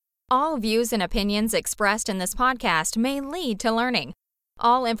All views and opinions expressed in this podcast may lead to learning.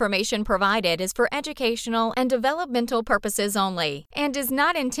 All information provided is for educational and developmental purposes only and is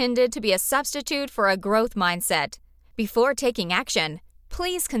not intended to be a substitute for a growth mindset. Before taking action,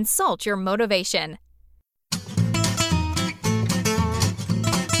 please consult your motivation.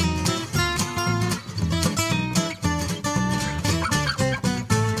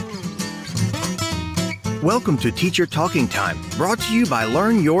 Welcome to Teacher Talking Time, brought to you by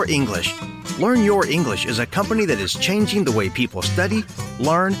Learn Your English. Learn Your English is a company that is changing the way people study,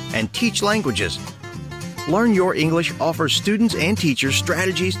 learn, and teach languages. Learn Your English offers students and teachers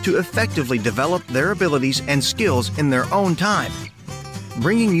strategies to effectively develop their abilities and skills in their own time.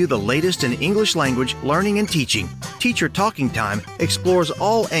 Bringing you the latest in English language learning and teaching, Teacher Talking Time explores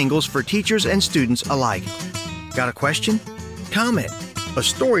all angles for teachers and students alike. Got a question? Comment? A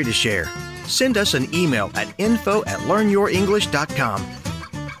story to share? Send us an email at info@learnyourenglish.com.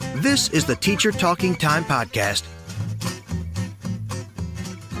 This is the Teacher Talking Time podcast.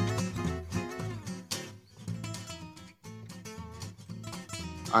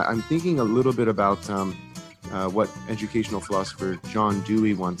 I'm thinking a little bit about what educational philosopher John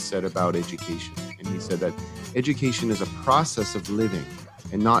Dewey once said about education. And he said that education is a process of living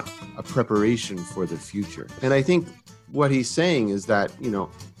and not a preparation for the future. And I think what he's saying is that,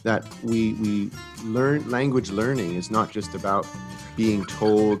 that we learn, language learning is not just about being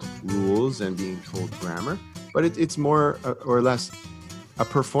told rules and being told grammar, but it's more or less a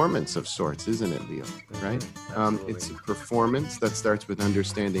performance of sorts, isn't it, Leo? Right? It's a performance that starts with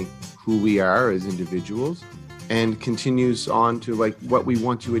understanding who we are as individuals and continues on to like what we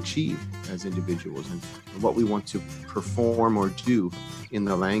want to achieve as individuals and what we want to perform or do in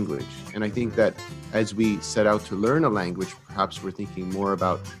the language. And I think that as we set out to learn a language, perhaps we're thinking more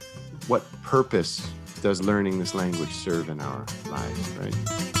about what purpose does learning this language serve in our lives, right?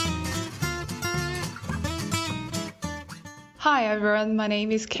 Hi everyone, my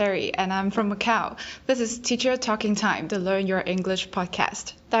name is Carrie and I'm from Macau. This is Teacher Talking Time, the Learn Your English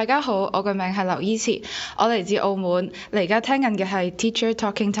podcast. 大家好，我個名係劉依慈，我嚟自澳門，你而家聽緊嘅係 Teacher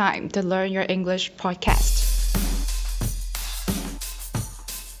Talking Time, the Learn Your English podcast.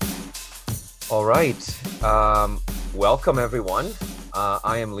 All right, welcome everyone.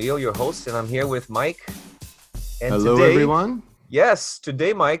 I am Leo, your host, and I'm here with Mike. And Hello, today, everyone. Yes,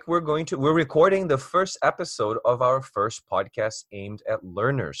 today, Mike, we're recording the first episode of our first podcast aimed at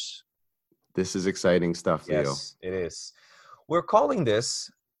learners. This is exciting stuff, Leo. Yes, it is. We're calling this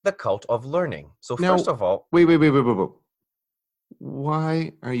the cult of learning. So Now, first of all, wait.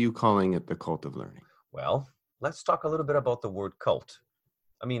 Why are you calling it the cult of learning? well, let's talk a little bit about the word cult.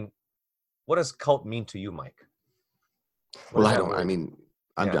 I mean, what does cult mean to you, Mike? Well,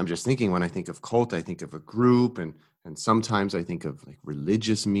 I'm just thinking when I think of cult, I think of a group and sometimes I think of like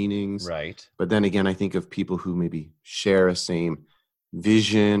religious meanings. Right. But then again, I think of people who maybe share a same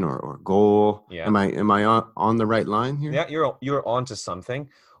vision or goal. Yeah. Am I on the right line here? Yeah, you're onto something.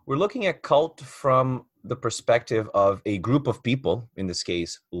 We're looking at cult from the perspective of a group of people, in this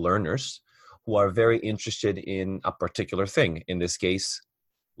case, learners, who are very interested in a particular thing, in this case,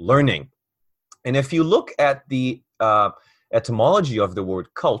 learning. And if you look at the etymology of the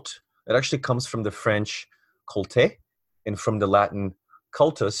word cult, it actually comes from the French culte and from the Latin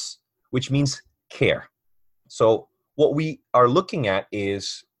cultus, which means care. So what we are looking at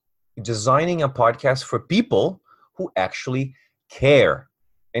is designing a podcast for people who actually care.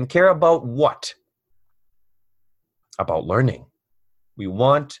 And care about what? About learning. We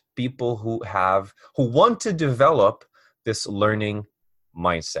want people who want to develop this learning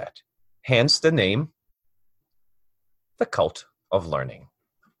mindset. Hence the name, the cult of learning.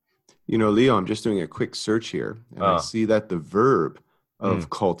 Leo, I'm just doing a quick search here and I see that the verb of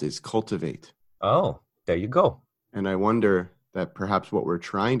cult is cultivate. Oh, there you go. And I wonder that perhaps what we're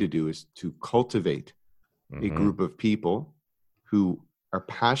trying to do is to cultivate a group of people who are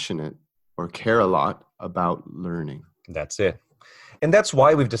passionate or care a lot about learning. That's it. And that's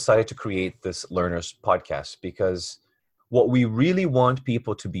why we've decided to create this Learners podcast, because what we really want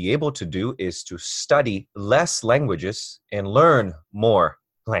people to be able to do is to study less languages and learn more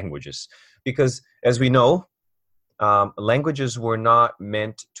languages. Because as we know, languages were not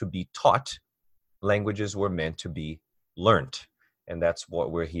meant to be taught. Languages were meant to be learned. And that's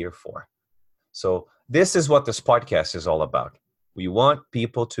what we're here for. So this is what this podcast is all about. We want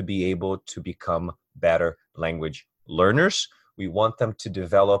people to be able to become better language learners. We want them to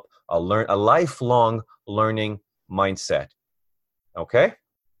develop a lifelong learning mindset. Okay?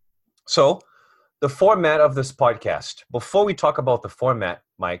 So the format of this podcast, before we talk about the format,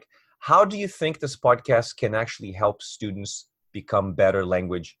 Mike, how do you think this podcast can actually help students become better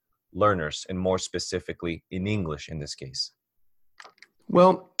language learners, and more specifically in English in this case?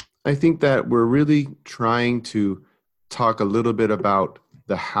 Well, I think that we're really trying to talk a little bit about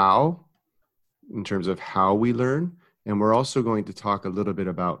the how, in terms of how we learn. And we're also going to talk a little bit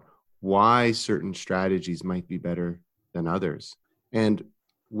about why certain strategies might be better than others. And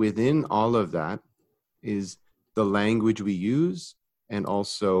within all of that is the language we use and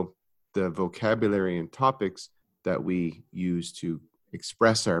also the vocabulary and topics that we use to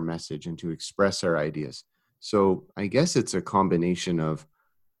express our message and to express our ideas. So I guess it's a combination of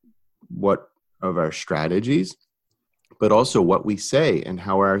our strategies, but also what we say and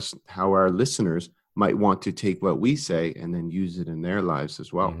how our listeners might want to take what we say and then use it in their lives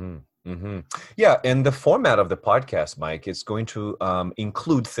as well. Mm-hmm. Mm-hmm. Yeah, and the format of the podcast, Mike, is going to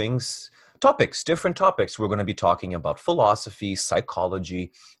include different topics. We're going to be talking about philosophy,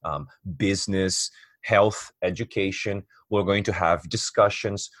 psychology, business, health, education. We're going to have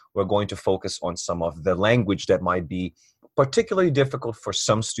discussions. We're going to focus on some of the language that might be particularly difficult for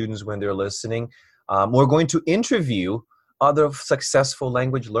some students when they're listening. We're going to interview other successful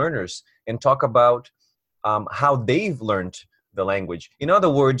language learners and talk about how they've learned the language. In other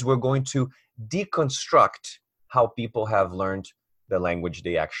words, we're going to deconstruct how people have learned the language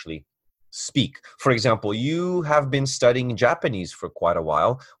they actually speak. For example, you have been studying Japanese for quite a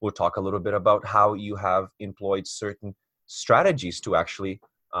while. We'll talk a little bit about how you have employed certain strategies to actually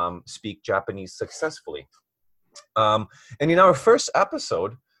speak Japanese successfully. And in our first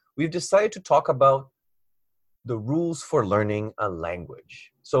episode, we've decided to talk about the rules for learning a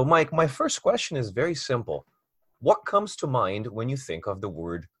language. So, Mike, my first question is very simple. What comes to mind when you think of the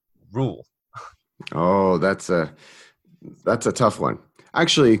word rule? Oh, that's a tough one.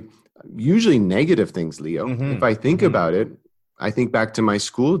 Actually, usually negative things, Leo. Mm-hmm. If I think about it, I think back to my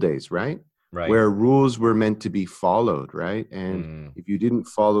school days, right? Where rules were meant to be followed, right? And if you didn't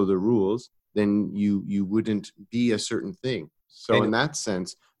follow the rules, then you wouldn't be a certain thing. So in that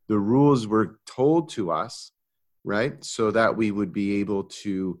sense, the rules were told to us, right? So that we would be able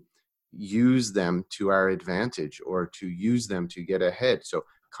to use them to our advantage or to use them to get ahead. So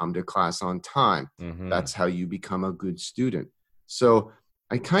come to class on time. Mm-hmm. That's how you become a good student. So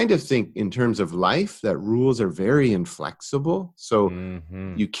I kind of think in terms of life that rules are very inflexible. So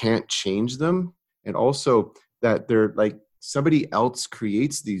you can't change them. And also that they're like somebody else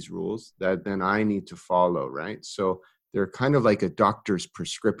creates these rules that then I need to follow, right? So they're kind of like a doctor's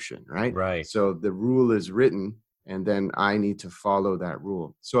prescription, right? Right. So the rule is written and then I need to follow that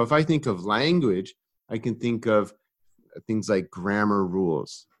rule. So if I think of language, I can think of things like grammar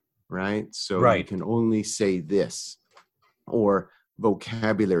rules, right? So you can only say this, or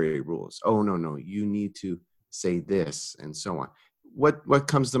vocabulary rules. Oh, no, you need to say this, and so on. What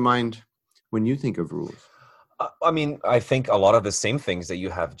comes to mind when you think of rules? I mean, I think a lot of the same things that you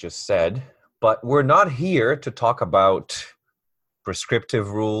have just said, but we're not here to talk about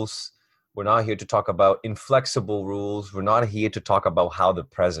prescriptive rules. We're not here to talk about inflexible rules. We're not here to talk about how the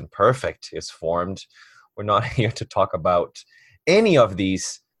present perfect is formed. We're not here to talk about any of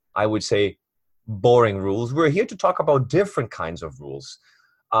these, I would say, boring rules. We're here to talk about different kinds of rules.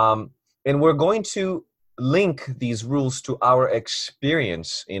 And we're going to link these rules to our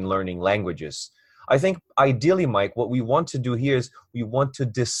experience in learning languages. I think ideally, Mike, what we want to do here is we want to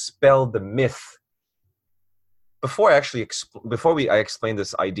dispel the myth. Before I explain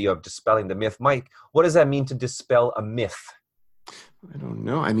this idea of dispelling the myth, Mike, what does that mean to dispel a myth? I don't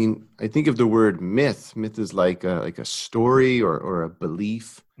know. I mean, I think of the word myth. Myth is like a story or a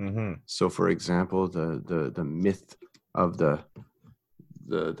belief. Mm-hmm. So, for example, the myth of the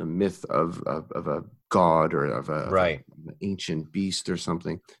myth of a god or of an ancient beast or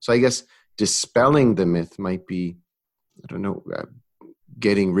something. So, I guess dispelling the myth might be, I don't know,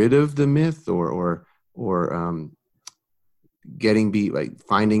 getting rid of the myth or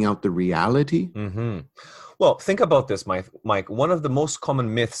finding out the reality. Mm-hmm. Well, think about this, Mike. One of the most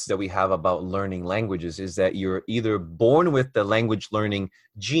common myths that we have about learning languages is that you're either born with the language learning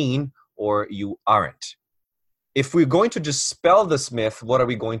gene or you aren't. If we're going to dispel this myth, what are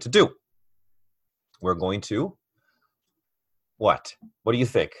we going to do? We're going to what? What do you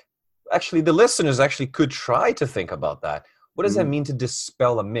think? Actually, the listeners could try to think about that. What does that mean to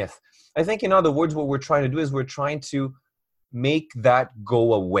dispel a myth? I think, in other words, what we're trying to do is we're trying to make that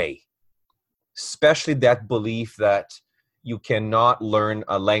go away. Especially that belief that you cannot learn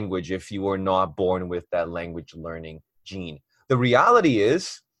a language if you are not born with that language learning gene. The reality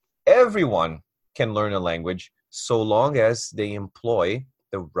is everyone can learn a language so long as they employ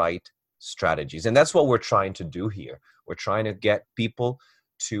the right strategies. And that's what we're trying to do here. We're trying to get people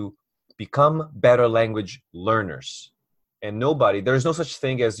to become better language learners. And there's no such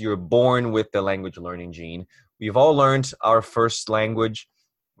thing as you're born with the language learning gene. We've all learned our first language.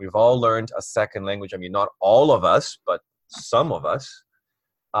 We've all learned a second language. I mean, not all of us, but some of us.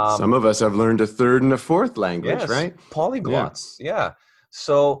 Some of us have learned a third and a fourth language, Yes, right? polyglots. Yeah.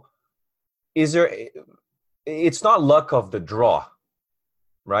 So it's not luck of the draw,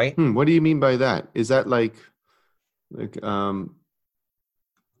 right? What do you mean by that? Is that like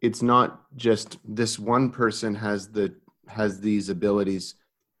it's not just this one person has these abilities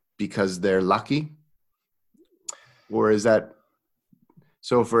because they're lucky? Or is that,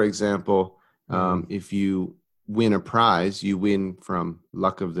 so for example, if you win a prize, you win from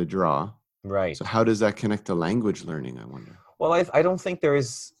luck of the draw. Right. So how does that connect to language learning, I wonder? Well, I don't think there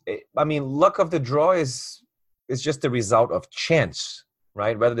is, I mean, luck of the draw is just the result of chance,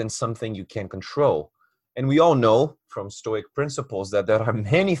 right? Rather than something you can control. And we all know from Stoic principles that there are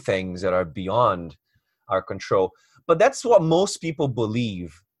many things that are beyond our control. But that's what most people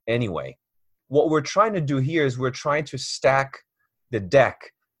believe anyway. What we're trying to do here is we're trying to stack the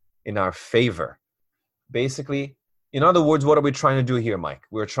deck in our favor. Basically, in other words, what are we trying to do here, Mike?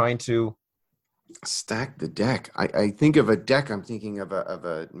 We're trying to stack the deck. I think of a deck. I'm thinking of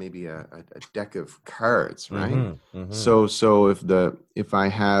maybe a deck of cards, right? Mm-hmm, mm-hmm. So if I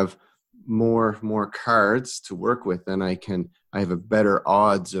have more cards to work with, then I have a better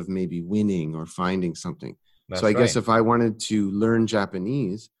odds of maybe winning or finding something. That's so I right. guess if I wanted to learn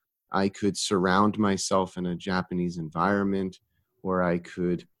Japanese, I could surround myself in a Japanese environment, or I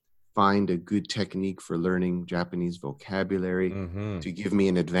could find a good technique for learning Japanese vocabulary to give me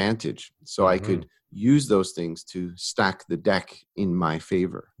an advantage. So I could use those things to stack the deck in my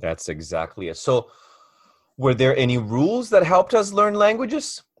favor. That's exactly it. So were there any rules that helped us learn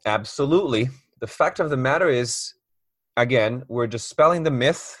languages? Absolutely. The fact of the matter is, again, we're dispelling the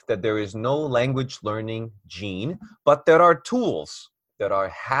myth that there is no language learning gene, but there are tools, there are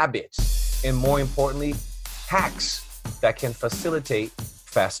habits, and more importantly, hacks that can facilitate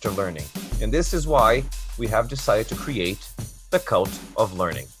faster learning. And this is why we have decided to create the Cult of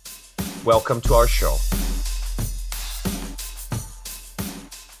Learning. Welcome to our show.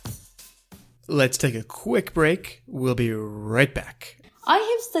 Let's take a quick break. We'll be right back. I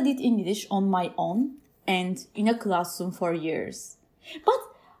have studied English on my own and in a classroom for years. But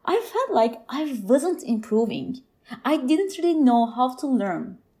I felt like I wasn't improving. I didn't really know how to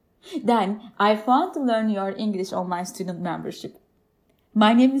learn. Then I found the Learn Your English online student membership.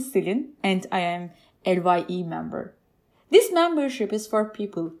 My name is Selin and I am LYE member. This membership is for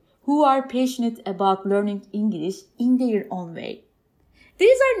people who are passionate about learning English in their own way.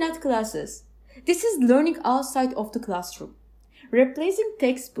 These are not classes. This is learning outside of the classroom, replacing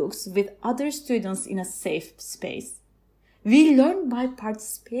textbooks with other students in a safe space. We learn by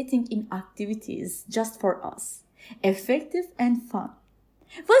participating in activities just for us, effective and fun.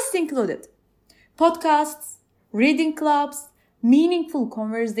 What's included? Podcasts, reading clubs, meaningful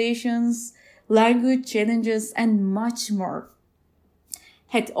conversations, language challenges, and much more.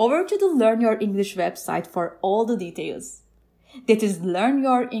 Head over to the Learn Your English website for all the details. That is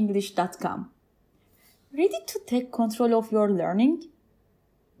learnyourenglish.com. Ready to take control of your learning?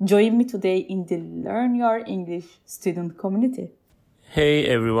 Join me today in the Learn Your English student community. Hey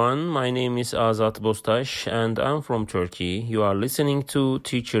everyone, my name is Azat Bostaş and I'm from Turkey. You are listening to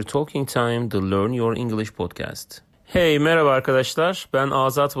Teacher Talking Time, the Learn Your English podcast. Hey, merhaba arkadaşlar. Ben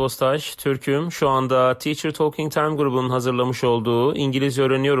Azat Bostaş, Türk'üm. Şu anda Teacher Talking Time grubunun hazırlamış olduğu İngilizce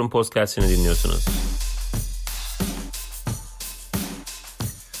Öğreniyorum podcast'ini dinliyorsunuz.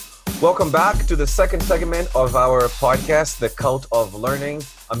 Welcome back to the second segment of our podcast, The Cult of Learning.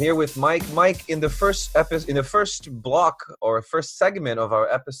 I'm here with Mike. Mike, in the first block or first segment of our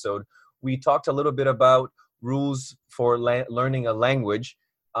episode, we talked a little bit about rules for learning a language.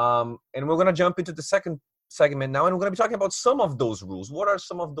 And we're going to jump into the second segment now, and we're going to be talking about some of those rules. What are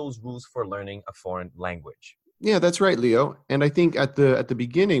some of those rules for learning a foreign language? Yeah, that's right, Leo. And I think at the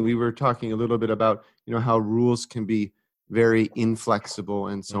beginning, we were talking a little bit about, how rules can be very inflexible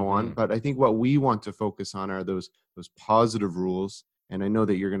and so on. But I think what we want to focus on are those positive rules. And I know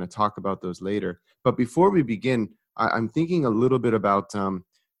that you're going to talk about those later. But before we begin, I'm thinking a little bit about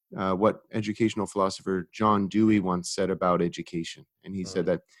what educational philosopher John Dewey once said about education. And he said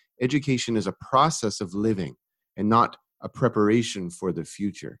that education is a process of living and not a preparation for the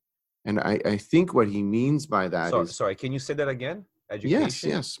future. And I think what he means by that is... Sorry, can you say that again? Education?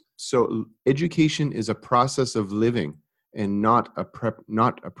 Yes. So education is a process of living and not a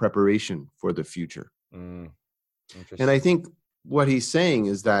preparation for the future. And I think what he's saying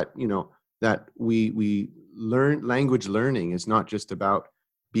is that, that we learn language learning is not just about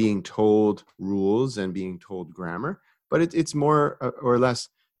being told rules and being told grammar, but it's more or less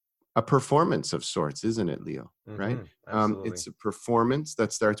a performance of sorts, isn't it, Leo? Right? It's a performance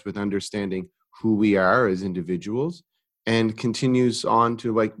that starts with understanding who we are as individuals and continues on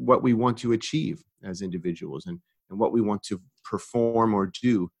to like what we want to achieve as individuals and what we want to perform or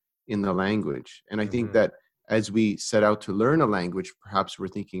do in the language. And I think that as we set out to learn a language, perhaps we're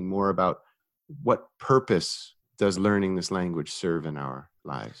thinking more about what purpose does learning this language serve in our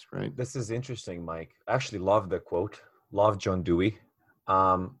lives, right? This is interesting, Mike. I actually love the quote, love John Dewey.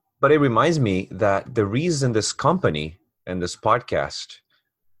 But it reminds me that the reason this company and this podcast,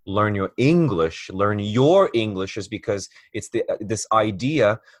 Learn Your English is because it's this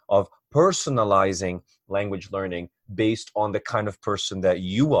idea of personalizing language learning based on the kind of person that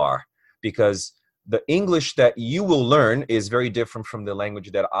you are. Because the English that you will learn is very different from the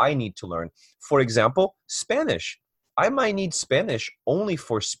language that I need to learn. For example, Spanish. I might need Spanish only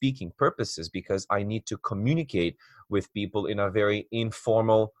for speaking purposes because I need to communicate with people in a very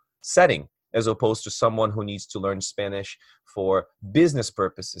informal setting, as opposed to someone who needs to learn Spanish for business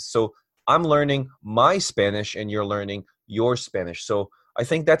purposes. So I'm learning my Spanish and you're learning your Spanish. So I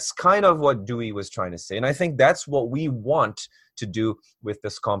think that's kind of what Dewey was trying to say. And I think that's what we want to do with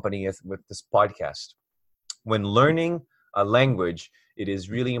this company, with this podcast. When learning a language, it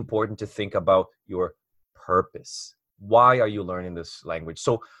is really important to think about your purpose. Why are you learning this language?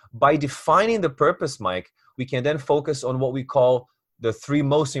 So by defining the purpose, Mike, we can then focus on what we call the 3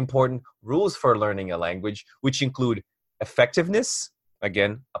 most important rules for learning a language, which include effectiveness,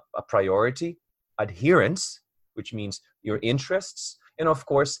 again, a priority, adherence, which means your interests, and of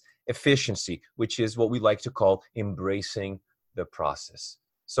course, efficiency, which is what we like to call embracing the process.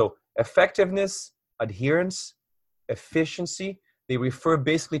 So effectiveness, adherence, efficiency, they refer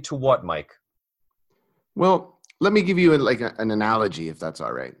basically to what, Mike? Well, let me give you an analogy, if that's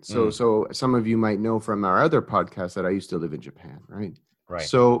all right. So some of you might know from our other podcast that I used to live in Japan, right? Right.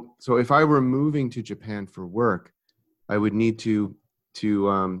 So if I were moving to Japan for work, I would need to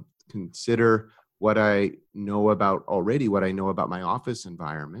consider what I know about my office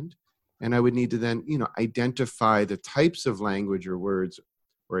environment, and I would need to then identify the types of language or words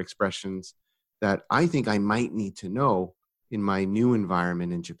or expressions that I think I might need to know in my new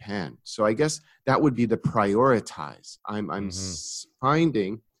environment in Japan. So I guess that would be the prioritize. I'm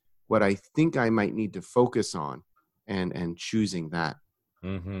finding what I think I might need to focus on and choosing that.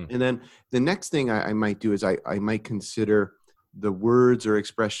 And then the next thing I might do is I might consider the words or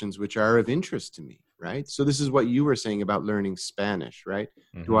expressions which are of interest to me, right? So this is what you were saying about learning Spanish, right?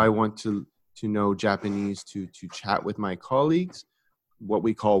 Do I want to know Japanese to chat with my colleagues? What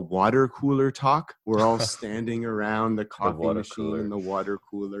we call water cooler talk. We're all standing around the coffee machine and the water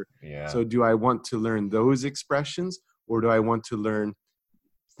cooler. Yeah. So do I want to learn those expressions, or do I want to learn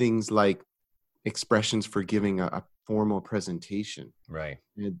things like expressions for giving a formal presentation? Right.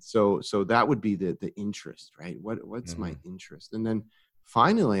 And so that would be the interest, right? What's my interest? And then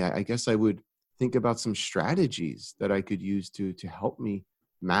finally, I guess I would think about some strategies that I could use to help me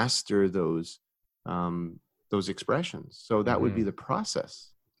master those expressions. So that would be the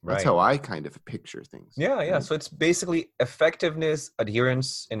process. That's how I kind of picture things. Yeah. Right? So it's basically effectiveness,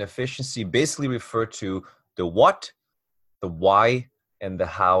 adherence, and efficiency basically refer to the what, the why, and the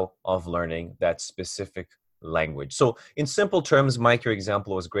how of learning that specific language. So in simple terms, Mike, your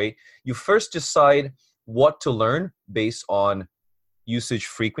example was great. You first decide what to learn based on usage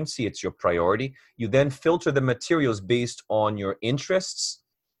frequency. It's your priority. You then filter the materials based on your interests,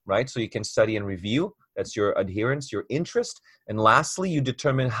 right? So you can study and review. That's your adherence, your interest. And lastly, you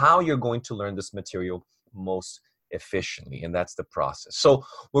determine how you're going to learn this material most efficiently. And that's the process. So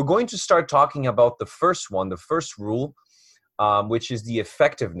we're going to start talking about the first one, the first rule, which is the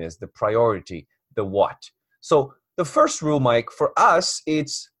effectiveness, the priority, the what. So the first rule, Mike, for us,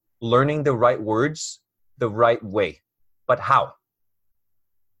 it's learning the right words the right way. But how?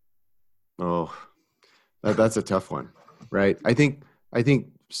 Oh, that's a tough one, right? I think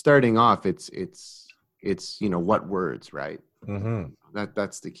starting off, it's what words, right?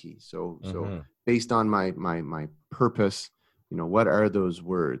 That's the key. So based on my purpose, what are those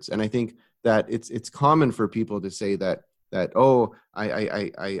words? And I think that it's common for people to say that I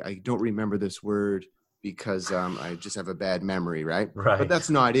don't remember this word because I just have a bad memory, right? But that's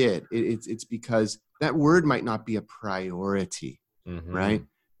not it. It's because that word might not be a priority, right?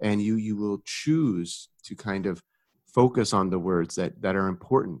 And you will choose to kind of focus on the words that are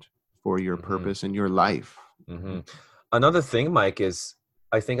important for your purpose and your life. Another thing, Mike, is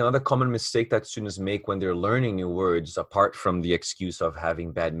I think another common mistake that students make when they're learning new words, apart from the excuse of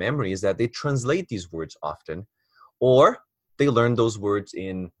having bad memory, is that they translate these words often, or they learn those words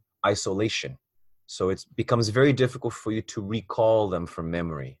in isolation. So it becomes very difficult for you to recall them from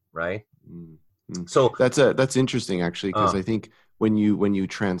memory, right? Mm-hmm. So that's interesting, actually, because I think when you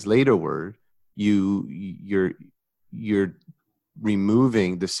translate a word, you're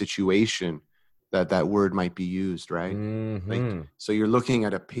removing the situation that word might be used, right? Like, so you're looking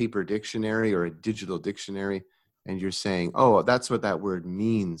at a paper dictionary or a digital dictionary, and you're saying, "Oh, that's what that word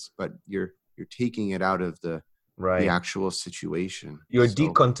means," but you're taking it out of the actual situation. You're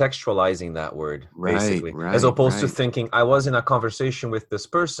decontextualizing that word, basically, right, as opposed to thinking, I was in a conversation with this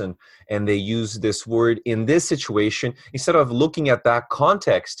person and they used this word in this situation. Instead of looking at that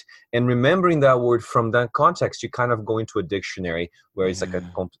context and remembering that word from that context, you kind of go into a dictionary where it's like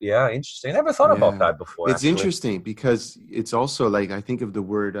interesting. I never thought about that before. It's interesting because it's also like, I think of the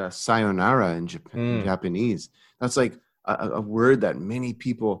word sayonara in Japanese. That's like a word that many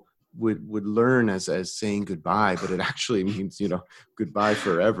people would learn as saying goodbye, but it actually means, goodbye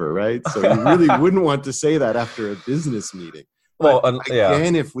forever, right? So you really wouldn't want to say that after a business meeting. But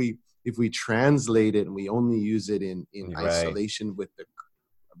again, if we translate it and we only use it in isolation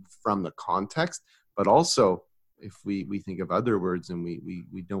from the context, but also if we think of other words and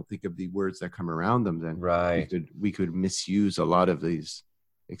we don't think of the words that come around them, then we could misuse a lot of these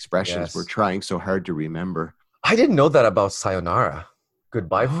expressions we're trying so hard to remember. I didn't know that about sayonara.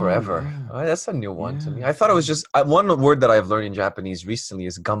 Goodbye forever. Yeah. Oh, that's a new one to me. I thought it was just one word that I've learned in Japanese recently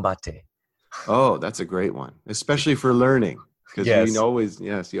is gambate. Oh, that's a great one, especially for learning, because you always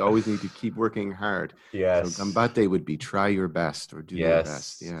need to keep working hard. Yes. So gambate would be try your best or do your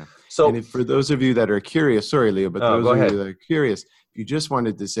best. Yeah. So, and for those of you that are curious, sorry, Leo, but those of you that are curious, if you just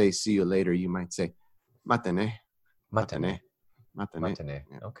wanted to say see you later, you might say matane. Matane. Matane.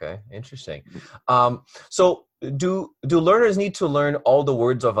 Yeah. Okay, interesting. So do learners need to learn all the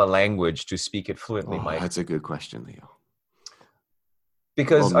words of a language to speak it fluently, Mike? That's a good question, Leo.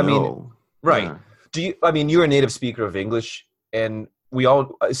 Because you're a native speaker of English, and we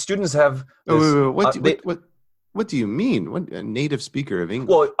all students have this, what do you mean? What a native speaker of English?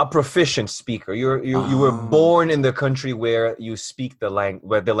 Well, a proficient speaker. You were born in the country where you speak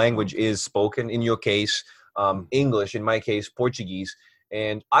where the language is spoken. In your case, English. In my case, Portuguese.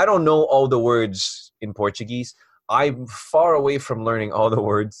 And I don't know all the words in Portuguese. I'm far away from learning all the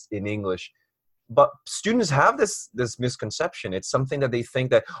words in English. But students have this misconception. It's something that they think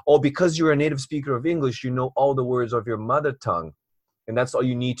that, because you're a native speaker of English, you know all the words of your mother tongue. And that's all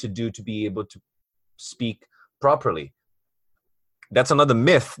you need to do to be able to speak properly. That's another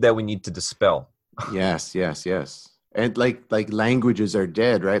myth that we need to dispel. Yes. And like languages are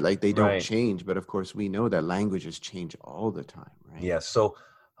dead, right? Like they don't change. But of course, we know that languages change all the time, right? Yes. So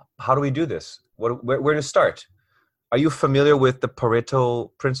how do we do this? Where to start? Are you familiar with the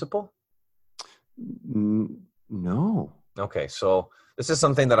Pareto principle? No. Okay. So this is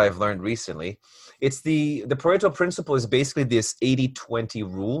something that I've learned recently. It's the Pareto principle is basically this 80-20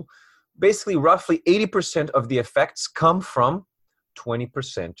 rule. Basically, roughly 80% of the effects come from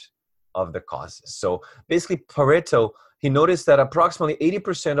 20% of the causes. So basically Pareto, he noticed that approximately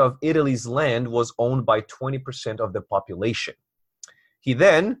 80% of Italy's land was owned by 20% of the population. He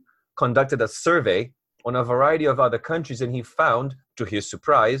then conducted a survey on a variety of other countries, and he found, to his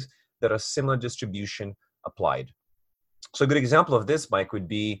surprise, that a similar distribution applied. So a good example of this, Mike, would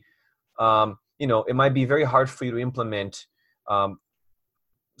be, it might be very hard for you to implement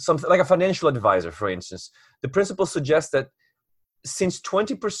something like a financial advisor, for instance. The principle suggests that since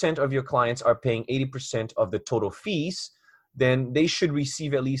 20% of your clients are paying 80% of the total fees, then they should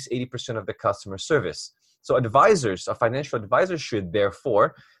receive at least 80% of the customer service. So a financial advisor should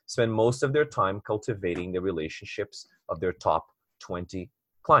therefore spend most of their time cultivating the relationships of their top 20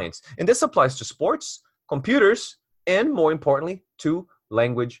 clients. And this applies to sports, computers, and more importantly, to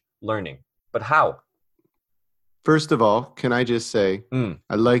language learning. But how? First of all, can I just say,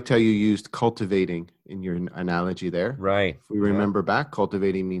 I liked how you used cultivating in your analogy there. Right. If we remember back,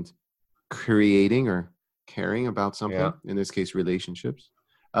 cultivating means creating or caring about something. In this case, relationships.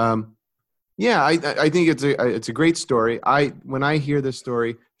 I think it's a great story. When I hear this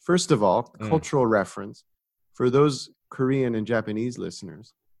story, first of all, cultural reference for those Korean and Japanese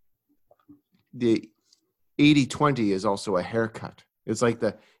listeners. The 80-20 is also a haircut. It's like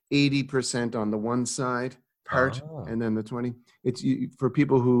the 80% on the one side part and then the 20. It's for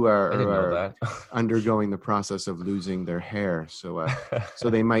people who are undergoing the process of losing their hair. So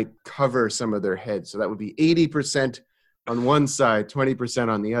they might cover some of their head. So that would be 80% on one side, 20%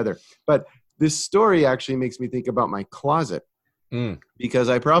 on the other. But this story actually makes me think about my closet because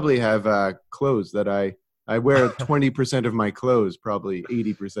I probably have clothes that I I wear 20% of my clothes probably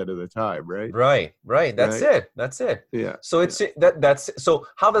 80% of the time, right? Right. That's it. Yeah. So so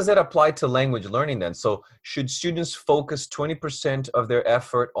how does that apply to language learning then? So should students focus 20% of their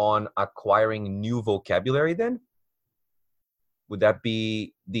effort on acquiring new vocabulary then? Would that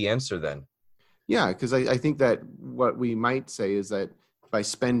be the answer then? Yeah, because I think that what we might say is that by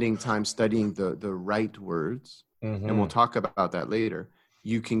spending time studying the right words, and we'll talk about that later,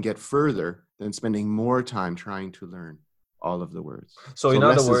 you can get further than spending more time trying to learn all of the words. So in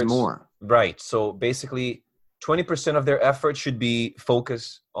other words, more. Right. So basically 20% of their effort should be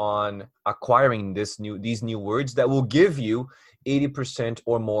focused on acquiring these new words that will give you 80%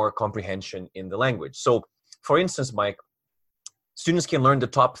 or more comprehension in the language. So for instance, Mike, students can learn the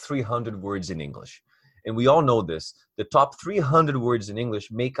top 300 words in English. And we all know this. The top 300 words in English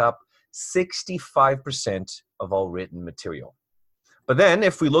make up 65% of all written material. But then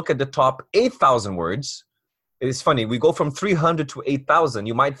if we look at the top 8,000 words, it's funny, we go from 300 to 8,000.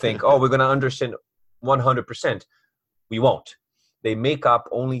 You might think, oh, we're going to understand 100%. We won't. They make up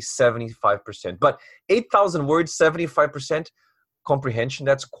only 75%. But 8,000 words, 75% comprehension,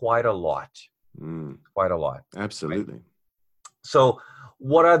 that's quite a lot. Quite a lot. Absolutely. Right? So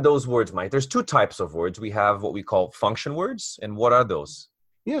what are those words, Mike? There's two types of words. We have what we call function words. And what are those?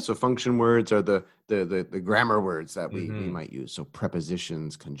 Yeah, so function words are the grammar words that we might use. So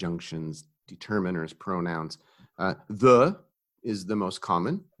prepositions, conjunctions, determiners, pronouns. The is the most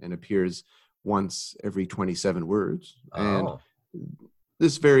common and appears once every 27 words. And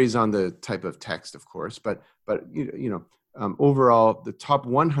this varies on the type of text, of course. But overall, the top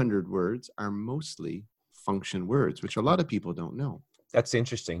 100 words are mostly function words, which a lot of people don't know. That's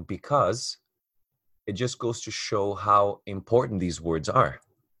interesting because it just goes to show how important these words are.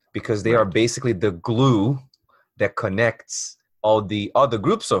 Because they are basically the glue that connects all the other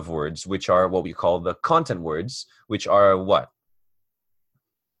groups of words, which are what we call the content words, which are what?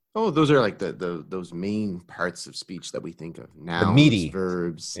 Oh, those are like those main parts of speech that we think of. Nouns, the meaty.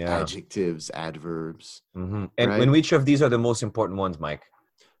 Verbs, adjectives, adverbs. And which of these are the most important ones, Mike?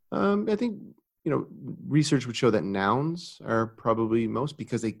 I think, research would show that nouns are probably most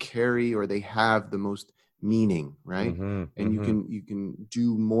because they carry or they have the most meaning, right? And you can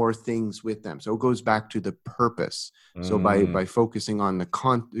do more things with them. So it goes back to the purpose. So by focusing on the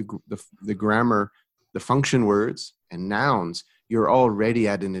grammar, the function words and nouns, you're already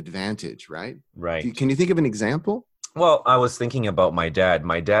at an advantage, right? Right. Can you think of an example? Well, I was thinking about my dad.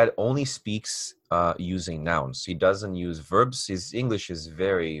 My dad only speaks using nouns. He doesn't use verbs. His English is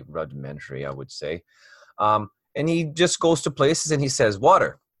very rudimentary, I would say. And he just goes to places and he says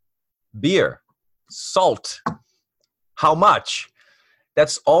water, beer, salt, how much.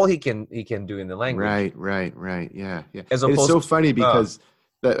 That's all he can do in the language. Right. Yeah. As it's so funny because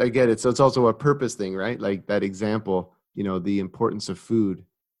that again, it's also a purpose thing, right? Like that example, the importance of food,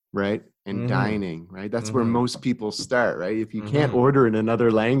 right? And dining, right? That's where most people start, right? If you can't order in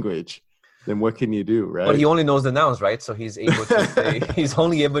another language, then what can you do, right? But he only knows the nouns, right? So he's able to say, he's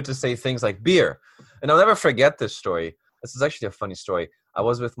only able to say things like beer. And I'll never forget this story. This is actually a funny story. I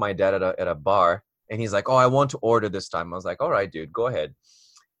was with my dad at a bar. And he's like, oh, I want to order this time. I was like, all right, dude, go ahead.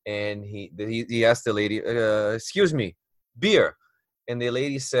 And he asked the lady, excuse me, beer. And the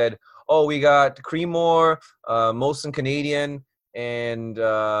lady said, oh, we got Creemore, Molson Canadian, and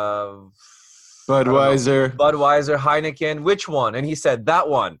Budweiser, Heineken. Which one? And he said, that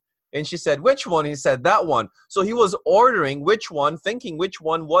one. And she said, which one? He said, that one. So he was ordering which one, thinking which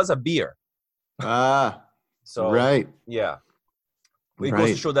one was a beer. So right. Yeah. It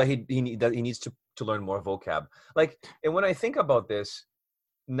goes to show that he needs to learn more vocab. And when I think about this,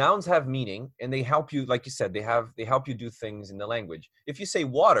 nouns have meaning and they help you, like you said, they help you do things in the language. If you say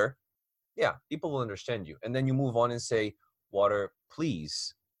water, yeah, people will understand you. And then you move on and say water,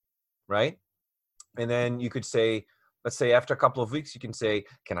 please, right? And then you could say, let's say after a couple of weeks, you can say,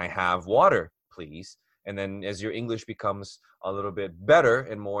 can I have water, please? And then as your English becomes a little bit better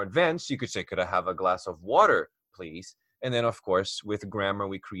and more advanced, you could say, could I have a glass of water, please? And then, of course, with grammar,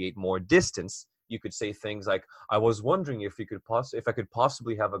 we create more distance. You could say things like, I was wondering if I could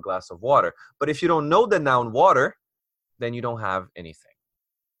possibly have a glass of water. But if you don't know the noun water, then you don't have anything,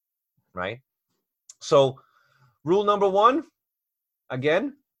 right? So rule number 1,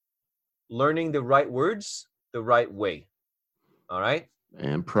 again, learning the right words the right way, all right?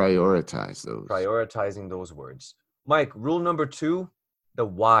 And prioritize those. Prioritizing those words. Mike, rule number 2, the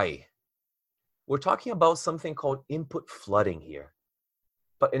why. We're talking about something called input flooding here.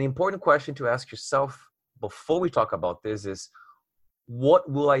 But an important question to ask yourself before we talk about this is, what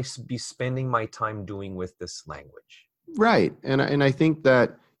will I be spending my time doing with this language? Right. And I think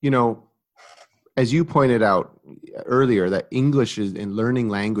that, as you pointed out earlier, that English is in learning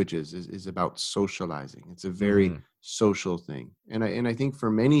languages is about socializing. It's a very social thing. And I think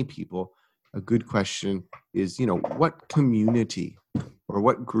for many people, a good question is, what community or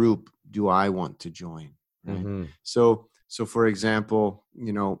what group do I want to join? Right? So for example,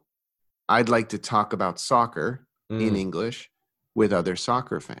 I'd like to talk about soccer in English with other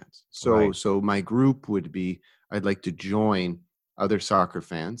soccer fans. So my group would be, I'd like to join other soccer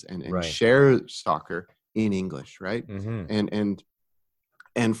fans and share soccer in English, right?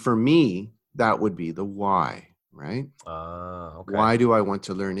 And for me, that would be the why, right? Okay. Why do I want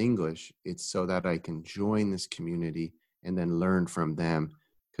to learn English? It's so that I can join this community and then learn from them,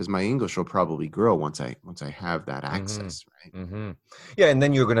 because my English will probably grow once I have that access, right? Yeah, and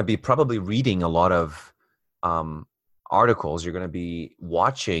then you're going to be probably reading a lot of articles. You're going to be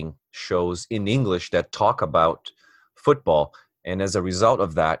watching shows in English that talk about football. And as a result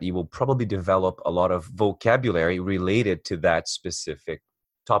of that, you will probably develop a lot of vocabulary related to that specific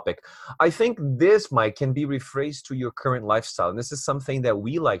topic. I think this, Mike, can be rephrased to your current lifestyle. And this is something that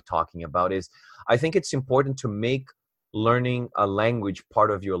we like talking about, is I think it's important to make learning a language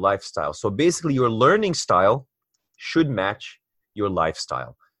part of your lifestyle. So basically your learning style should match your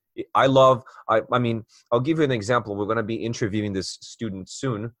lifestyle. I mean, I'll give you an example. We're going to be interviewing this student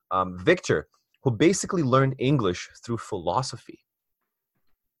soon, Victor, who basically learned English through philosophy.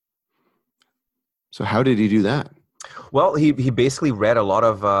 So how did he do that? Well, he basically read a lot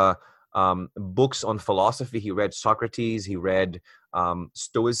of books on philosophy. He read Socrates, he read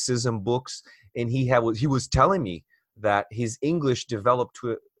Stoicism books, and he was telling me that his English developed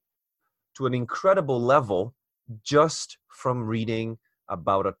to an incredible level just from reading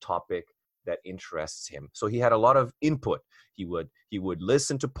about a topic that interests him. So he had a lot of input. He would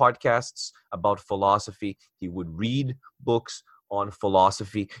listen to podcasts about philosophy. He would read books on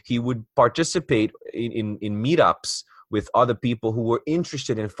philosophy. He would participate in meetups with other people who were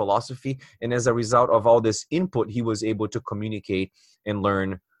interested in philosophy. And as a result of all this input, he was able to communicate and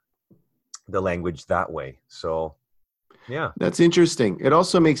learn the language that way. So, yeah. That's interesting. It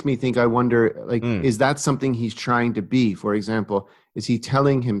also makes me think, I wonder, is that something he's trying to be? For example, is he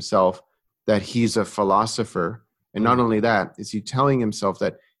telling himself that he's a philosopher? And not only that, is he telling himself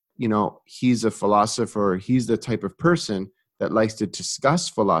that, he's a philosopher, he's the type of person that likes to discuss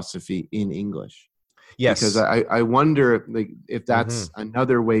philosophy in English? Yes. Because I wonder if that's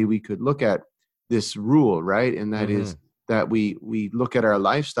another way we could look at this rule, right? And that is that we look at our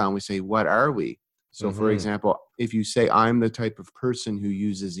lifestyle and we say, what are we? So for example, if you say, I'm the type of person who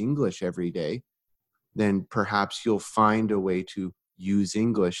uses English every day, then perhaps you'll find a way to use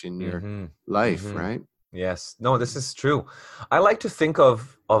English in your life, right? Yes. No, this is true. I like to think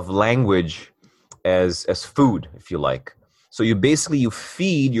of language as food, if you like. So you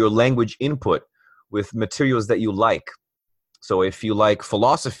feed your language input with materials that you like. So if you like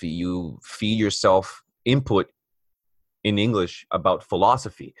philosophy, you feed yourself input in English about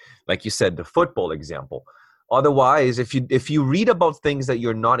philosophy. Like you said, the football example. Otherwise, if you read about things that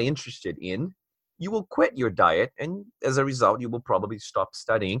you're not interested in, you will quit your diet, and as a result, you will probably stop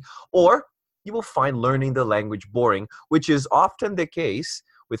studying, or you will find learning the language boring, which is often the case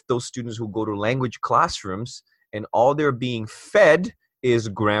with those students who go to language classrooms and all they're being fed is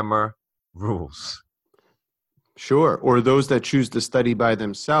grammar rules. Sure. Or those that choose to study by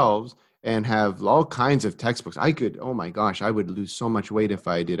themselves and have all kinds of textbooks. Oh my gosh, I would lose so much weight if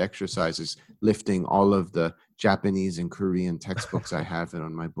I did exercises lifting all of the Japanese and Korean textbooks I have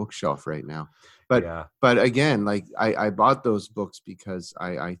on my bookshelf right now. But again, I bought those books because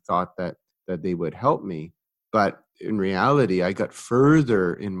I thought that they would help me. But in reality, I got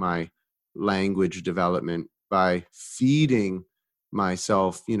further in my language development by feeding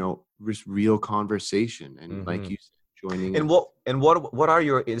myself, just real conversation. And like you said, joining. And what are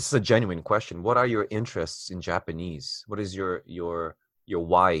your, this is a genuine question, what are your interests in Japanese? What is your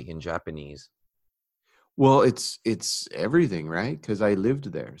why in Japanese? Well, it's everything, right? Because I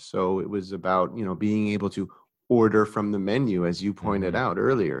lived there. So it was about, being able to order from the menu, as you pointed out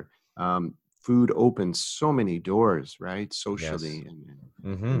earlier. Food opens so many doors, right? Socially. Yes.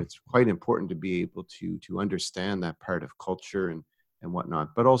 And it's quite important to be able to understand that part of culture and whatnot.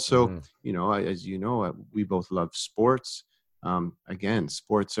 But also, as you know, we both love sports. Again,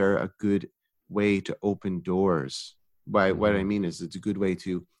 sports are a good way to open doors. What I mean is it's a good way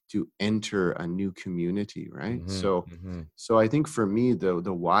to enter a new community, right? So I think for me,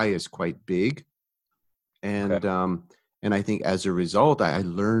 the why is quite big. And and I think as a result, I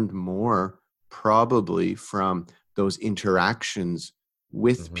learned more probably from those interactions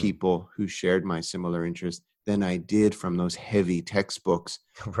with people who shared my similar interests than I did from those heavy textbooks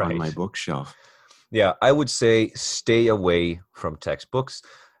on my bookshelf. Yeah, I would say stay away from textbooks,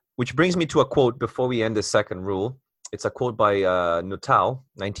 which brings me to a quote before we end the second rule. It's a quote by Nuttall,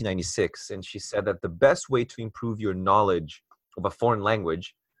 1996, and she said that the best way to improve your knowledge of a foreign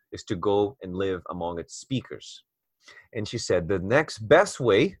language is to go and live among its speakers. And she said the next best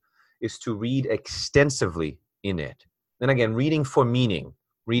way is to read extensively in it. And again, reading for meaning,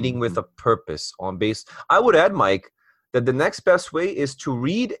 reading with a purpose on base. I would add, Mike, that the next best way is to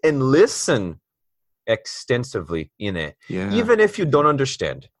read and listen extensively in it, even if you don't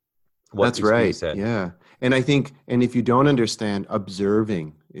understand what is being said. Yeah. And I think, and if you don't understand,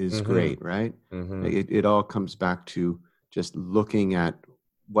 observing is great, right? It all comes back to just looking at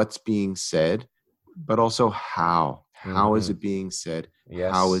what's being said, but also how is it being said?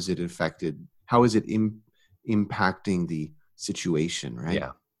 Yes. How is it affected? How is it impacting the situation, right?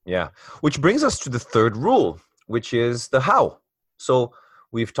 Yeah. Which brings us to the third rule, which is the how. So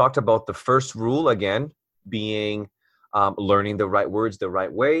we've talked about the first rule, again, being learning the right words the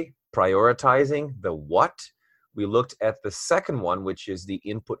right way, prioritizing the what. We looked at the second one, which is the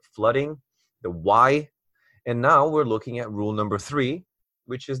input flooding, the why. And now we're looking at rule number 3,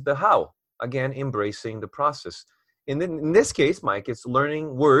 which is the how. Again, embracing the process. In this case, Mike, it's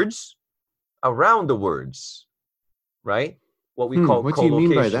learning words around the words, right? What we call what do you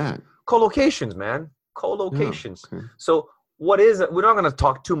mean by that? Collocations, man. Collocations. Okay. So what is it? We're not going to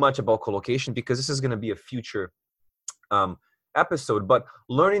talk too much about collocation because this is going to be a future episode, but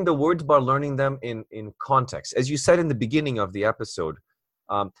learning the words by learning them in context. As you said in the beginning of the episode,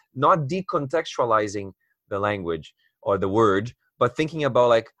 not decontextualizing the language or the word, but thinking about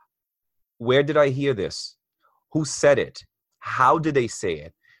like, where did I hear this? Who said it? How did they say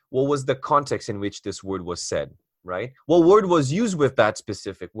it? What was the context in which this word was said, right? What word was used with that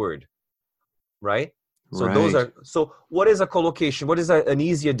specific word, right? So what is a collocation? What is an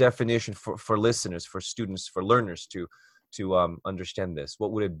easier definition for listeners, for students, for learners to understand this?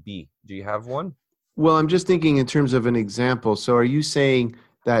 What would it be? Do you have one? Well, I'm just thinking in terms of an example. So are you saying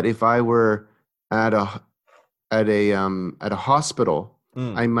that if I were at a hospital,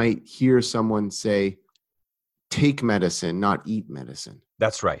 I might hear someone say, take medicine, not eat medicine?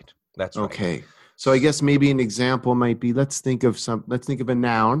 That's right. That's right. Okay. So I guess maybe an example might be, let's think of a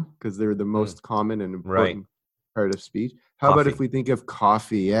noun, because they're the most common and important part of speech. How about if we think of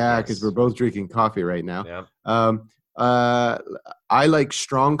coffee? Yeah, because we're both drinking coffee right now. Yeah. I like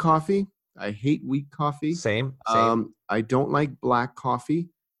strong coffee. I hate weak coffee. Same. I don't like black coffee,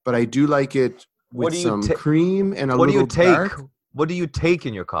 but I do like it with some cream and a little dark. What do you take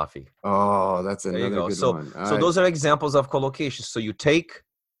in your coffee? Oh, that's another good one. So those are examples of collocations. So you take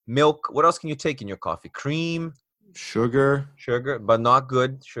milk. What else can you take in your coffee? Cream. Sugar, but not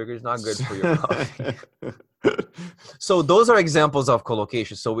good. Sugar is not good for your coffee. So those are examples of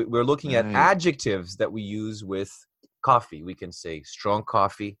collocation. So we're looking at adjectives that we use with coffee. We can say strong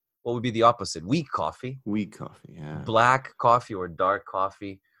coffee. What would be the opposite? Weak coffee. Weak coffee, yeah. Black coffee or dark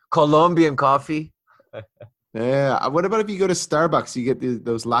coffee. Colombian coffee. Yeah. What about if you go to Starbucks, you get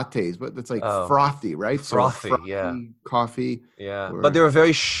those lattes? That's like frothy, right? Frothy, coffee. Yeah. But they're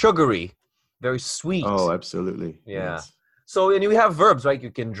very sugary, very sweet. Oh, absolutely. Yeah. Yes. So, and we have verbs, right?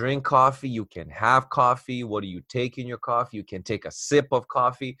 You can drink coffee. You can have coffee. What do you take in your coffee? You can take a sip of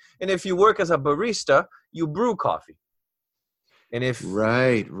coffee. And if you work as a barista, you brew coffee. And if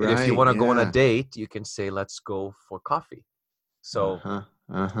if you want to go on a date, you can say, let's go for coffee. So,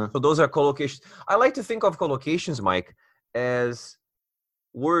 so those are collocations. I like to think of collocations, Mike, as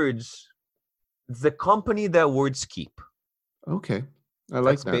words, the company that words keep. Okay. I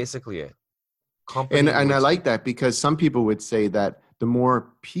like that. That's basically it. And I like that, because some people would say that the more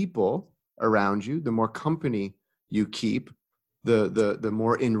people around you, the more company you keep, the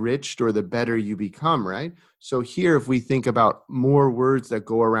more enriched or the better you become, right? So here, if we think about more words that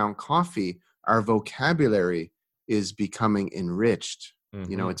go around coffee, our vocabulary is becoming enriched.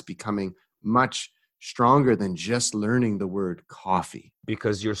 You know, it's becoming much stronger than just learning the word coffee.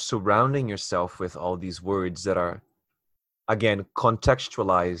 Because you're surrounding yourself with all these words that are, again,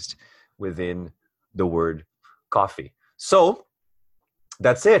 contextualized within the word coffee. So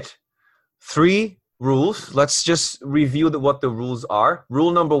that's it. 3 rules. Let's just review what the rules are.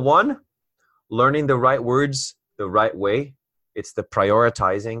 Rule number 1, learning the right words the right way. It's the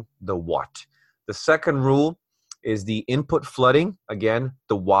prioritizing, the what. The second rule is the input flooding. Again,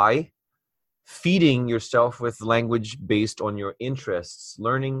 the why. Feeding yourself with language based on your interests.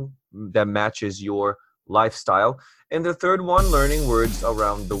 Learning that matches your lifestyle. And the third one, learning words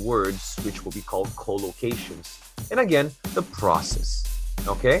around the words, which will be called collocations. And again, the process.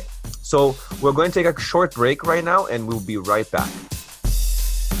 Okay? So we're going to take a short break right now, and we'll be right back.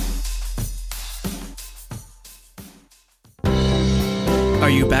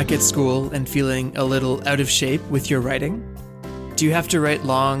 you back at school and feeling a little out of shape with your writing? Do you have to write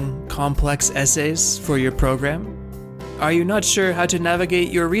long, complex essays for your program? Are you not sure how to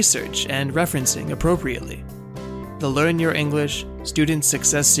navigate your research and referencing appropriately? The Learn Your English Student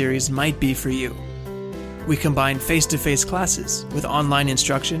Success Series might be for you. We combine face-to-face classes with online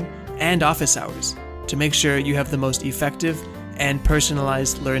instruction and office hours to make sure you have the most effective and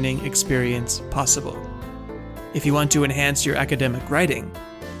personalized learning experience possible. If you want to enhance your academic writing,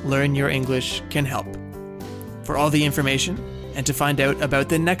 Learn Your English can help. For all the information and to find out about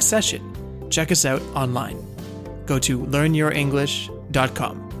the next session, check us out online. Go to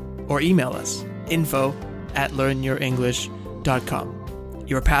learnyourenglish.com or email us info@learnyourenglish.com.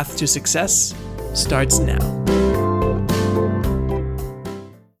 Your path to success starts now.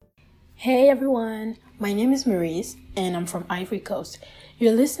 Hey everyone, my name is Maurice and I'm from Ivory Coast.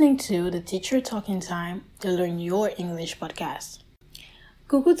 You're listening to the Teacher Talking Time, the Learn Your English podcast.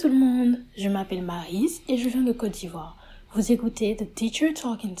 Coucou tout le monde, je m'appelle Maurice et je viens de Côte d'Ivoire. Vous écoutez The Teacher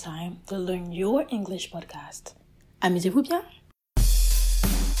Talking Time, the Learn Your English podcast. Amusez-vous bien.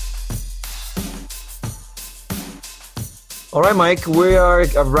 All right, Mike, we are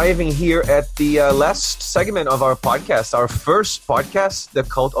arriving here at the last segment of our podcast, our first podcast, The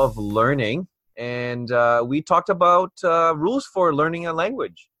Cult of Learning. And we talked about rules for learning a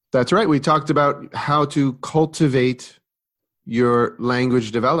language. That's right. We talked about how to cultivate your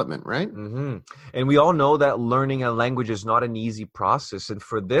language development, right? Mm-hmm. And we all know that learning a language is not an easy process. And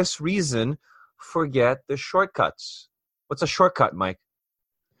for this reason, forget the shortcuts. What's a shortcut, Mike?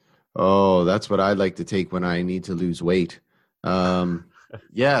 Oh, that's what I like to take when I need to lose weight.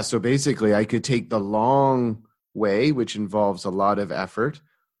 Yeah, so basically I could take the long way, which involves a lot of effort.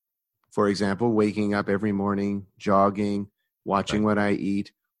 For example, waking up every morning, jogging, watching what I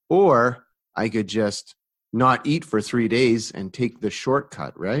eat, or I could just not eat for 3 days and take the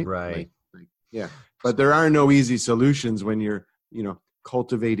shortcut, right? Right. Yeah. But there are no easy solutions when you're,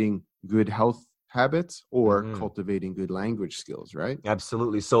 cultivating good health habits or cultivating good language skills, right?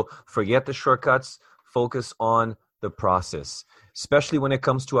 Absolutely. So forget the shortcuts, focus on the process, especially when it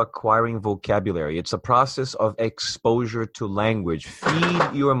comes to acquiring vocabulary. It's a process of exposure to language. Feed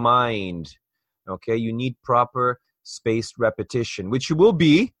your mind. Okay. You need proper spaced repetition, which will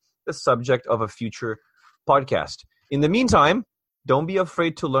be the subject of a future podcast. In the meantime, don't be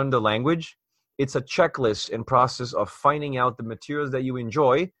afraid to learn the language. It's a checklist and process of finding out the materials that you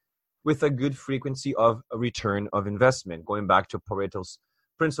enjoy with a good frequency of a return of investment, going back to Pareto's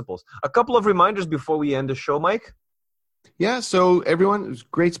principles. A couple of reminders before we end the show, Mike. Yeah, so everyone, it was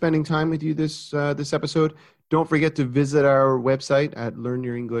great spending time with you this episode. Don't forget to visit our website at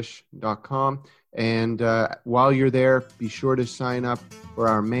learnyourenglish.com. And while you're there, be sure to sign up for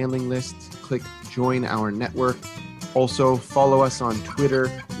our mailing list. Click join our network. Also, follow us on Twitter,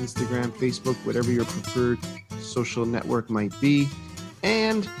 Instagram, Facebook, whatever your preferred social network might be.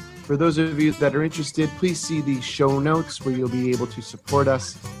 And for those of you that are interested, please see the show notes where you'll be able to support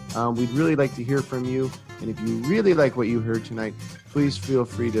us. We'd really like to hear from you. And if you really like what you heard tonight, please feel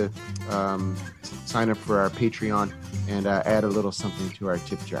free to sign up for our Patreon and add a little something to our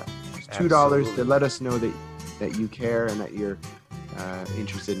tip jar. It's $2 to let us know that you care and that you're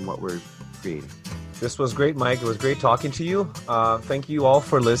interested in what we're creating. This was great, Mike. It was great talking to you. Thank you all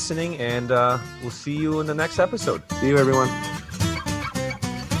for listening, and we'll see you in the next episode. See you, everyone.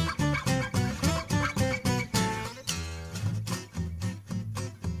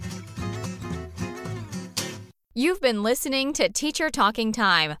 You've been listening to Teacher Talking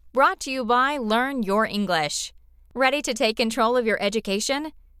Time, brought to you by Learn Your English. Ready to take control of your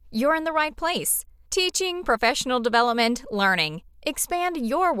education? You're in the right place. Teaching, professional development, learning. Expand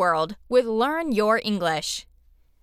your world with Learn Your English.